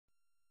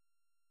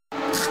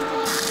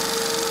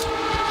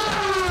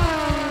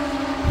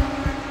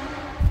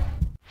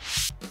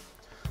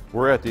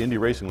We're at the Indy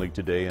Racing League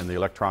today in the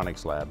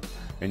electronics lab,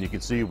 and you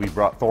can see we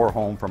brought THOR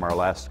home from our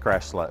last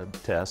crash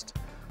test.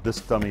 This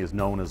dummy is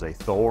known as a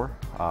THOR,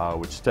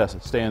 which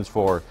stands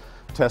for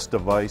Test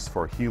Device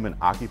for Human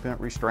Occupant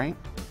Restraint.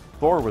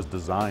 THOR was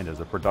designed as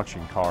a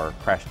production car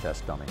crash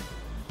test dummy.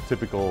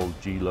 Typical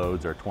G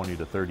loads are 20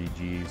 to 30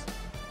 Gs.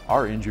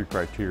 Our injury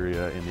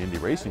criteria in the Indy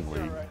Racing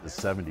League is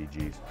 70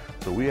 Gs.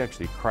 So we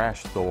actually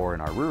crashed THOR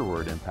in our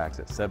rearward impacts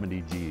at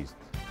 70 Gs.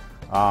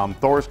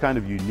 THOR is kind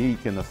of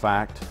unique in the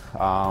fact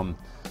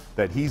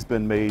that he's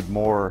been made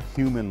more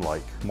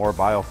human-like, more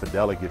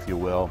biofidelic, if you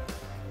will.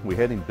 We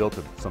had him built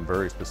at some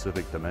very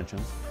specific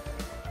dimensions.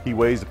 He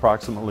weighs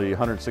approximately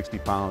 160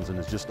 pounds and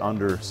is just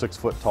under 6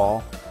 foot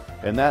tall,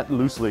 and that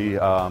loosely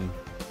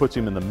puts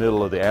him in the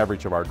middle of the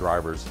average of our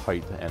drivers'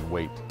 height and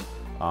weight.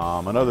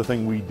 Another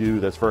thing we do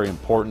that's very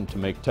important to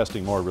make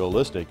testing more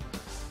realistic,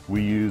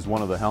 we use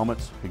one of the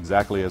helmets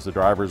exactly as the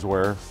drivers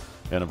wear,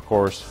 and of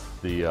course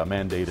the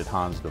mandated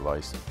Hans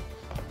device.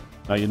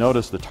 Now you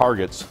notice the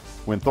targets.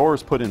 When THOR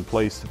is put in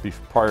place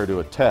prior to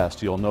a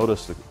test, you'll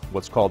notice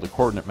what's called the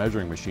coordinate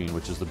measuring machine,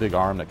 which is the big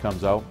arm that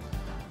comes out.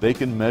 They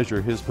can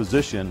measure his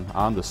position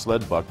on the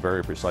sled buck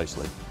very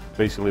precisely,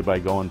 basically by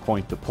going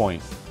point to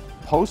point.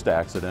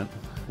 Post-accident,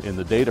 in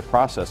the data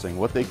processing,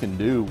 what they can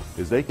do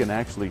is they can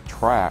actually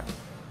track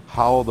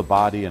how the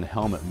body and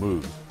helmet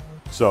moves.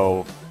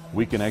 So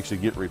we can actually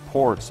get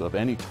reports of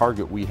any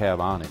target we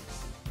have on it.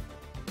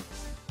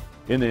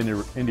 In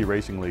the Indy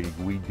Racing League,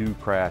 we do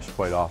crash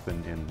quite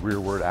often in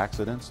rearward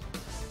accidents.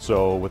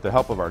 So with the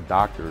help of our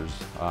doctors,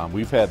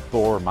 we've had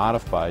THOR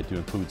modified to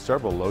include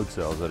several load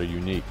cells that are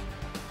unique.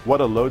 What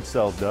a load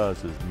cell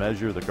does is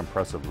measure the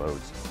compressive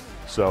loads.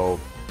 So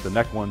the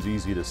neck one's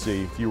easy to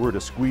see. If you were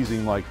to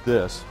squeezing like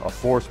this, a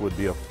force would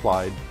be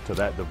applied to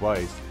that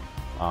device.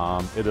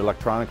 It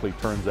electronically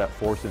turns that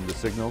force into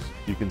signals.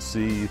 You can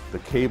see the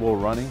cable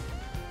running.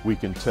 We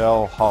can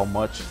tell how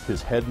much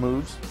his head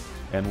moves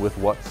and with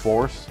what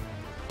force.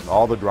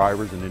 All the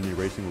drivers in Indy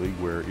Racing League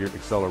wear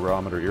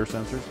accelerometer ear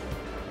sensors.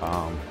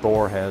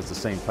 THOR has the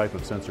same type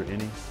of sensor in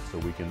him, so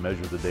we can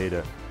measure the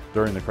data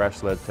during the crash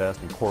sled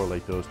test and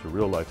correlate those to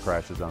real-life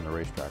crashes on the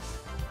racetrack.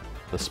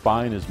 The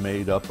spine is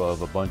made up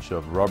of a bunch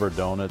of rubber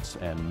donuts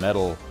and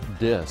metal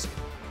disc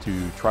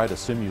to try to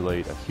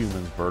simulate a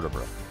human's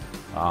vertebra.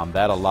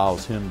 That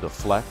allows him to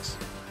flex.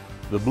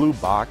 The blue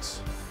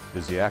box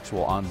is the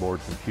actual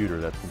onboard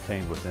computer that's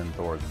contained within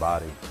THOR's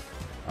body.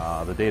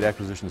 The data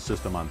acquisition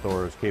system on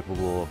THOR is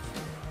capable of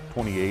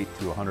 28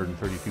 to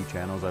 132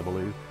 channels, I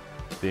believe.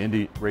 The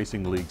Indy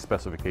Racing League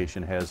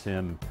specification has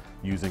him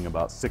using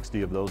about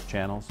 60 of those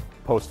channels.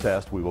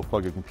 Post-test, we will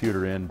plug a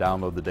computer in,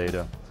 download the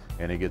data,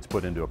 and it gets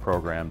put into a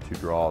program to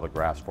draw all the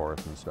graphs for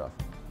us and stuff.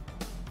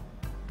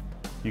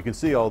 You can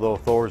see, although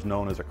THOR is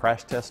known as a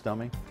crash test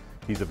dummy,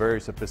 he's a very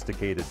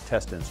sophisticated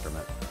test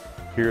instrument.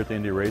 Here at the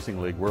Indy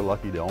Racing League, we're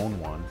lucky to own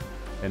one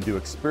and do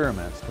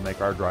experiments to make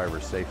our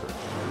drivers safer.